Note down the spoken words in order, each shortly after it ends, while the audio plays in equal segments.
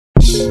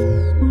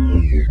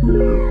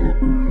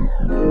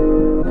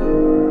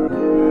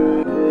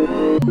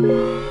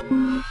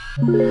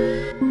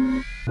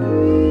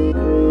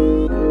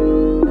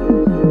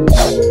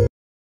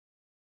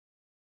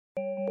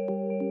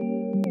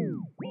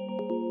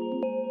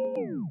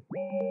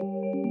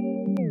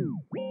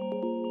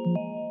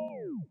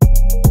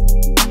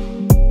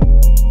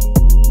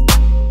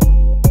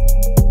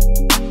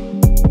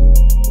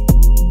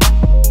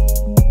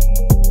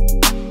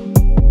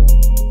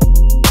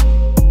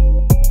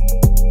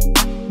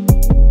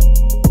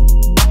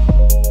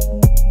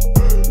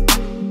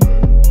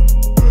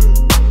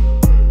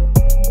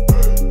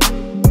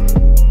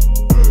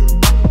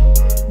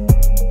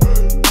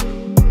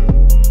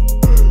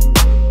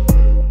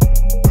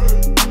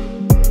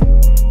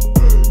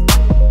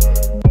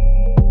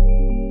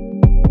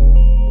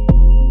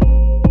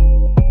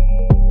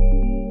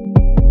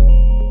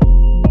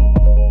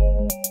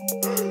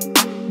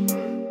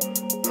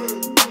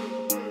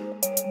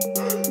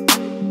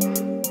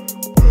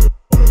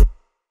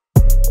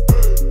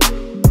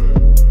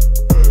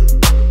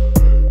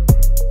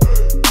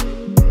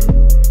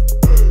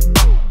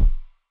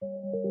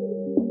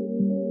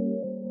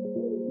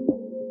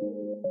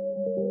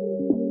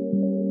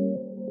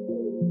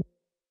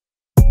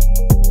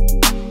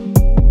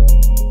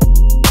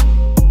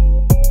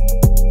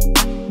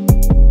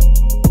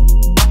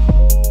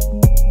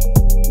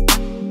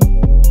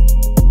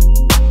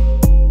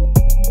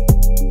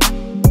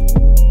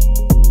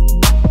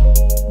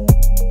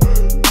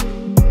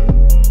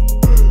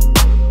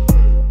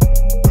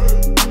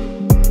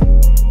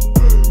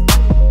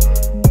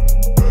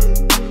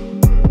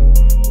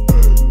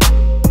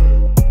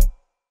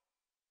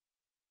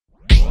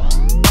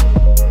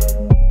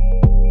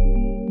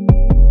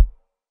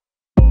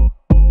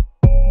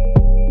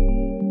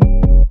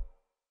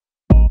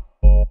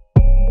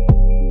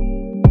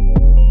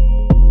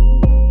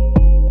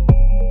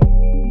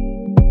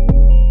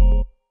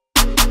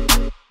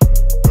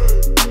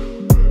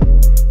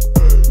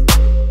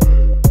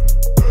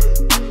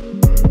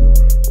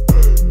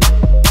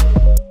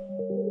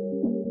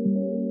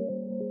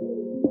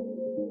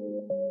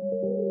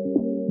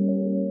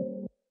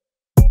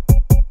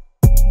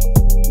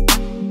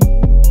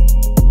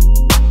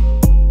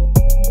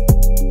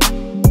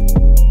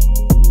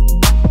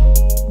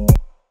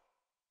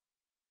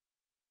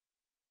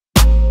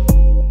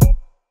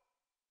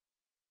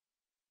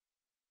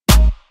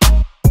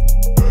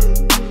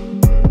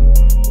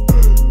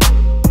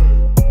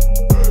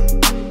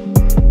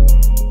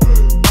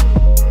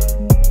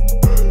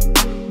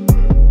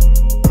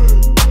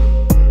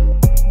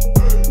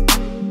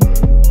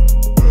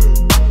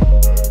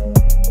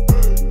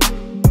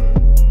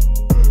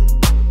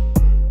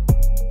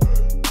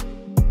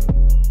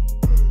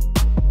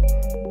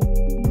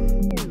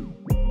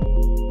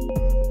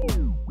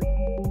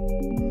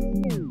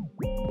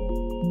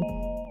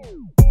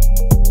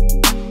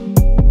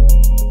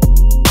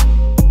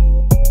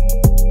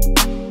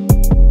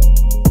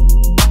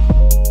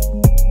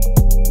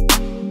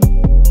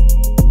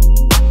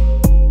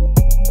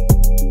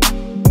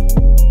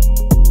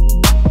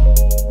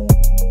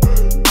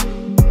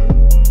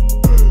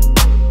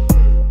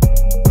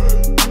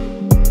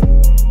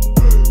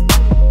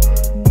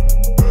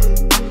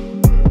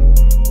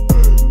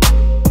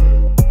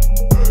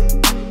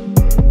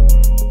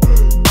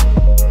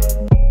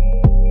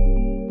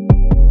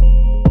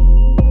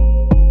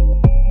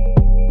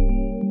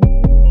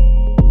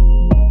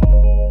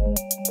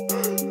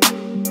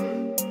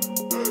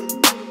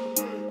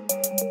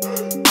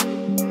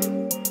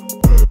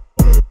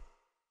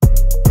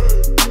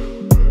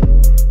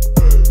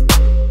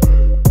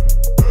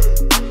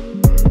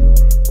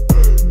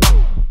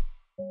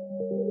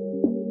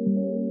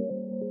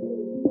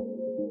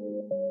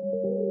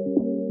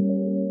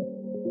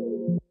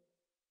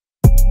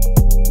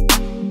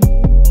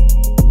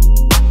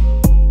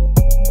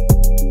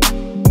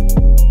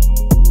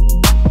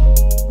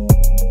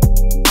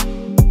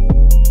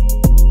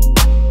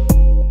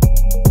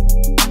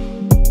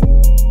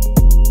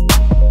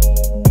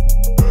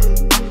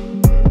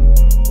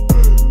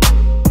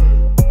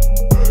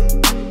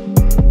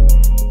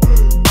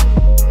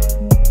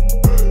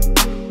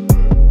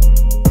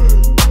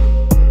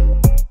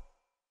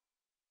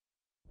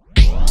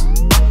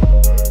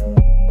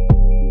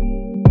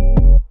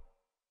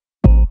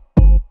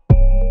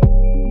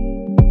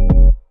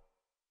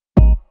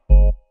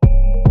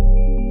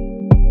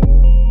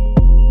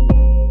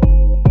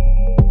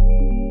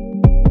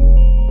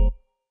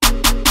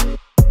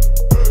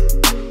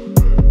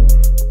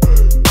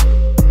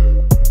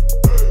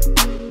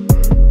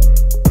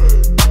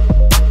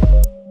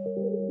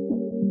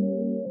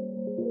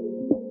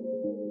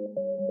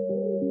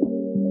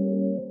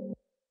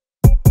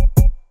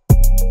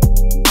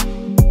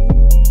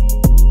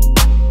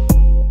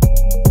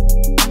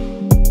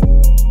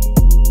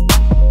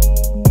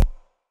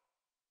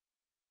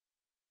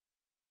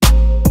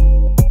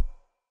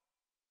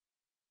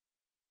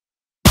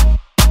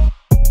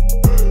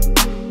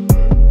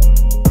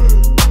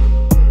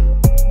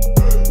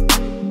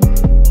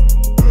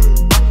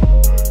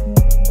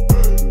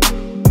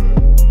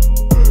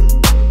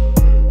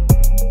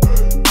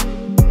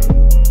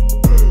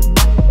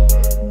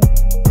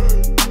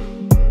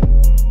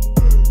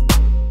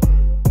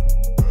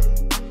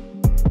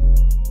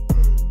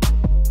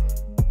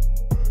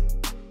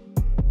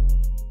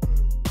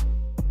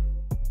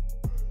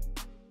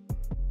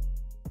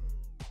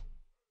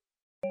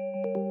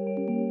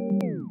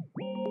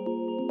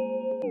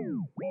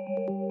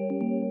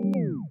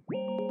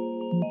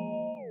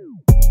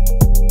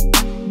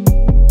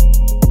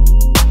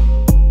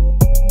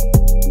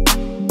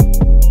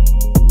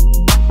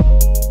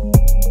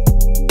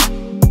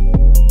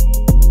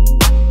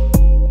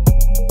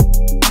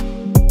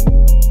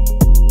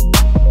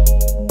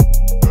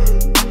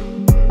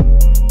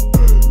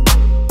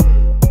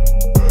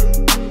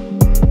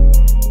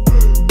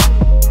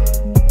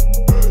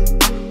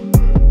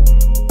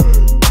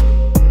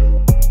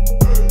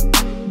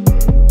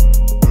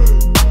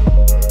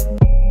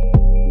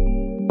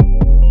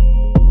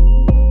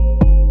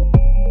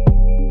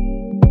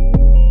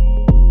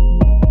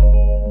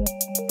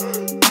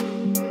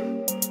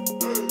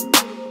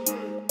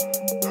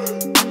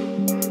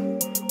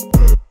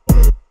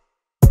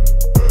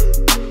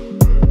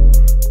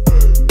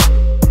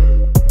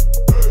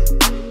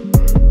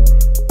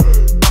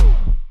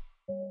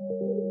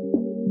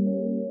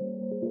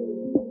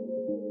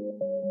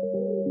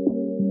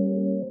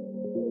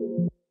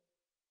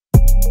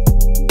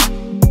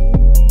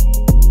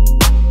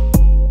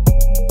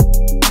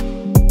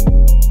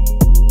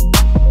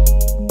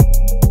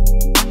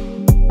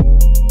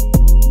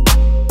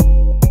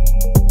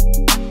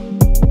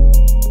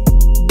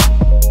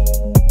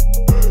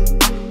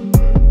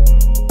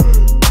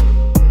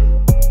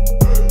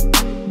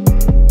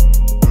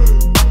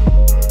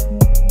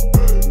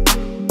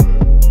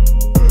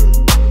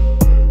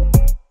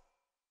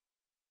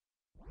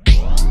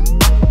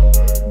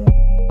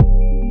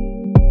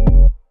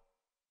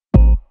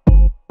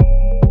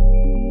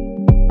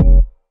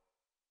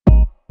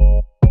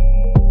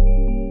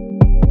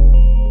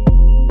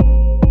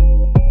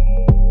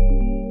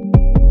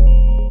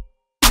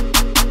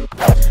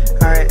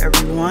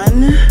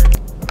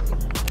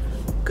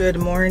Good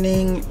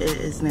morning. It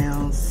is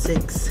now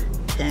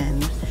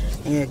 6:10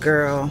 and your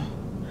girl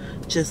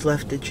just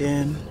left the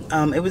gym.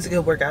 It was a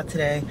good workout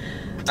today.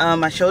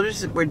 My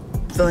shoulders were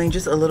feeling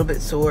just a little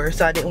bit sore,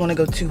 so I didn't want to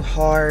go too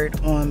hard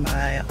on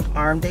my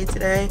arm day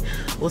today.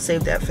 We'll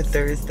save that for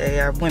Thursday.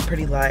 I went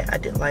pretty light. I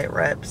did light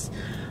reps.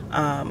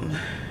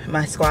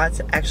 My squats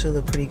actually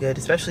look pretty good,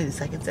 especially the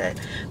second set.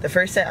 The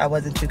first set I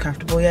wasn't too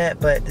comfortable yet,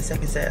 but the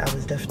second set I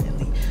was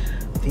definitely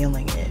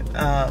feeling it.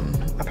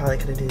 I probably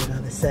could have did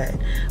another set,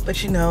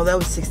 but you know, that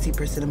was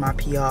 60% of my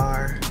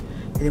PR,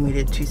 and then we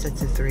did 2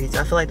 sets of 3. So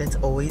I feel like that's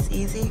always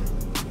easy.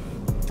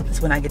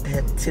 It's when I get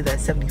to that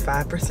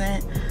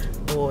 75%,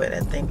 boy,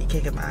 that thing be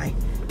kicking my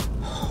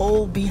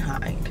whole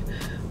behind.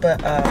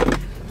 But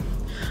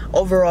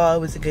overall, it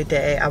was a good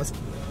day. I was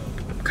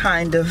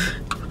kind of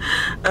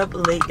up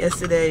late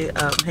yesterday,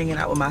 hanging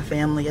out with my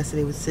family.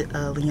 Yesterday was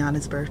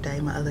Liana's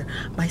birthday,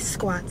 my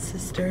squat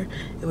sister.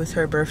 It was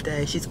her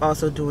birthday. She's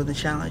also doing the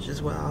challenge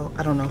as well.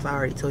 I don't know if I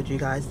already told you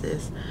guys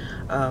this,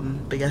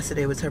 but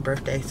yesterday was her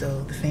birthday,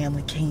 so the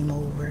family came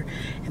over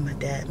and my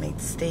dad made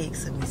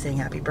steaks and we sang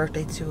happy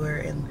birthday to her,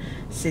 and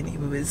Sydney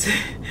was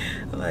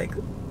like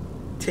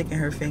taking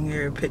her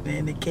finger and putting it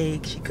in the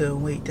cake. She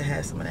couldn't wait to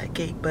have some of that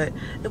cake, but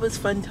it was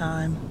fun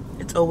time.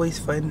 It's always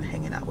fun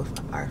hanging out with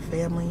our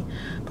family.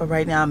 But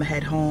right now I'm gonna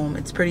head home.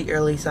 It's pretty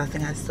early, so I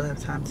think I still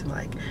have time to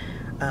like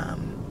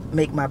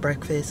make my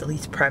breakfast, at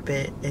least prep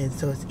it, and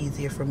so it's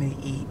easier for me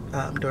to eat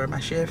during my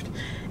shift.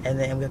 And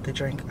then we have to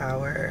drink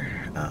our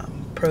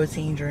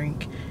protein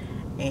drink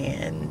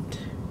and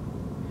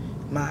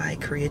my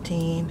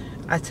creatine.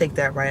 I take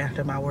that right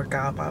after my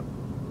workout. My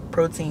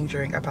protein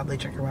drink I probably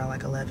drink around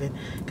like 11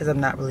 because I'm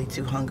not really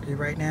too hungry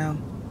right now.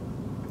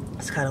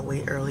 It's kind of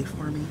way early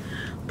for me,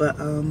 but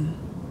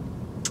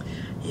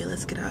yeah,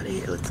 let's get out of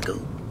here. Let's go.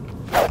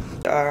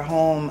 Our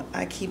home,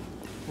 I keep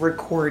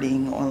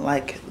recording on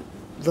like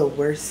the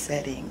worst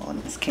setting on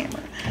this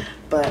camera,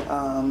 but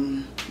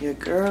your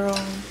girl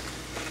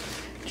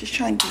just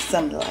trying to get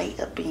some light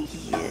up in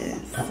here.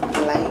 Some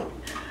light.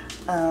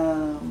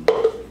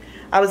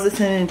 I was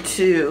listening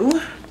to,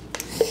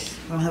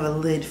 I don't have a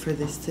lid for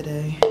this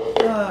today.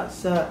 Oh, it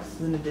sucks.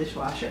 It's in the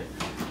dishwasher.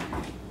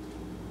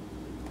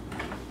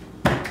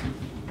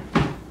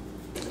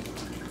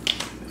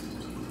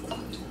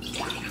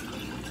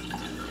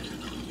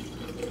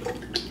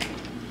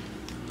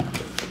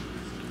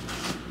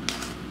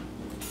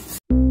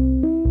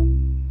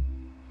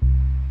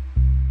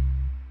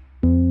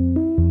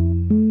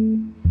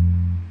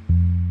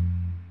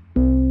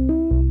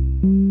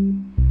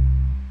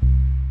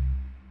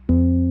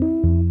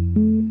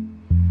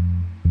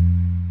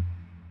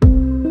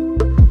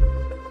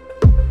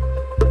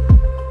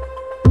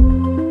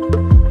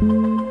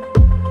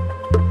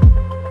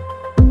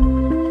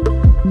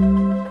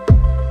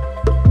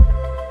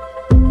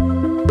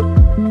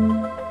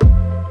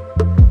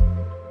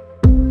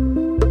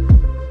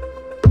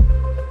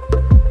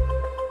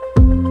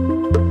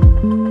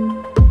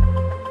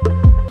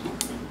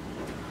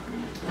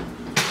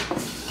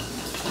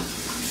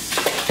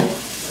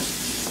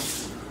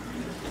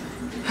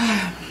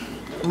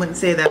 I wouldn't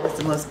say that was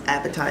the most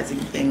appetizing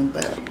thing,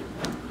 but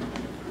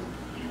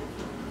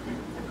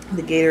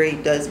the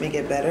Gatorade does make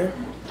it better.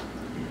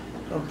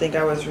 I don't think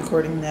I was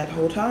recording that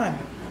whole time.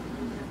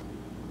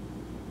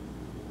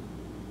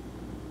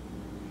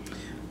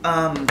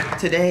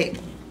 Today,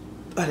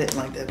 I didn't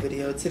like that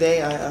video.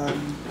 Today I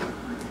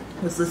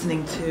was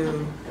listening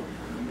to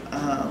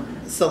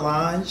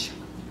Solange.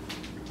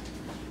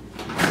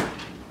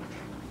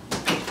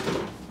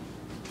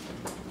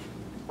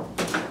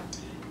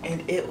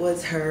 And it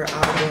was her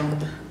album,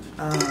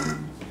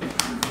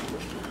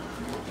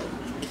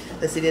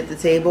 Let's Sit at the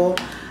Table.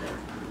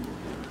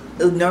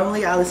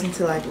 Normally I listen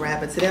to like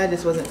rap, but today I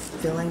just wasn't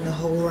feeling the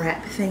whole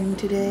rap thing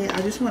today.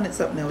 I just wanted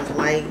something that was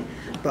light,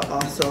 but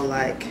also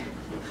like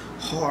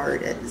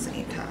hard at the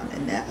same time.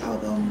 And that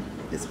album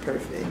is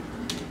perfect.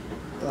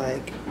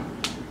 Like,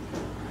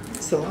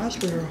 Solange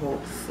put her whole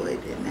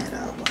foot in that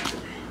album.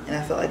 And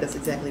I felt like that's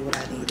exactly what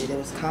I needed. It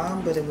was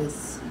calm, but it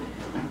was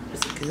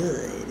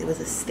good. It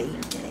was a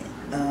statement.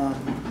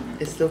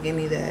 It still gave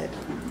me that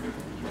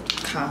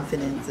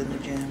confidence in the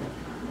gym.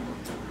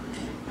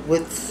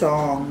 What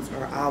songs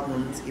or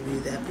albums give you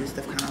that boost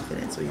of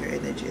confidence when you're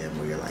in the gym,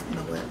 where you're like, you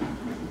know what,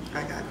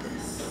 I got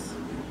this.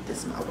 This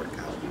is my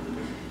workout.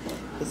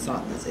 What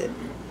song is it?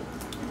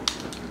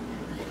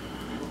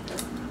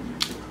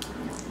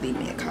 Leave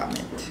me a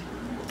comment.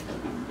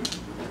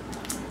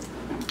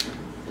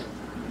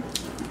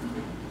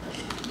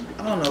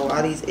 I don't know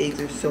why these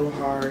eggs are so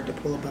hard to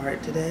pull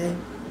apart today.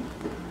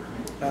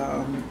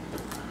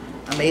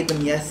 I made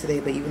them yesterday,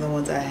 but even the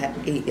ones I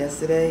ate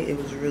yesterday, it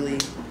was really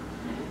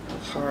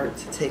hard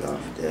to take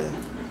off the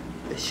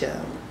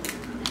shell.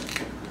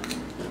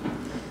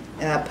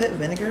 And I put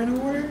vinegar in the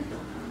water,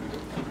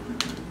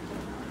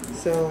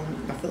 so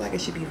I feel like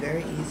it should be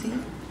very easy.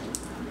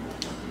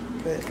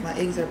 But my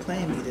eggs are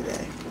playing me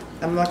today.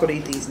 I'm not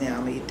going to eat these now.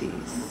 I'm going to eat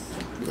these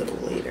a little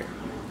later.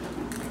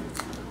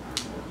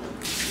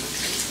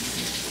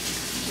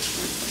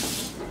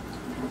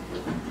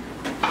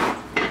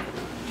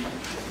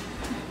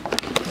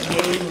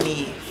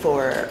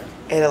 for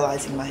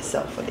analyzing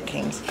myself when it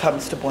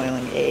comes to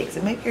boiling eggs,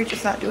 and maybe you're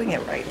just not doing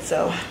it right.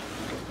 So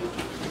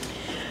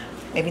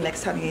maybe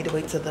next time you need to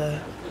wait till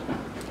the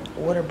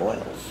water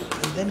boils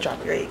and then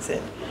drop your eggs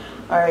in.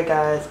 All right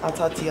guys, I'll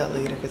talk to y'all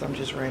later because I'm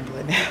just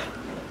rambling now.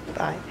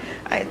 Bye.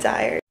 I'm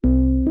tired.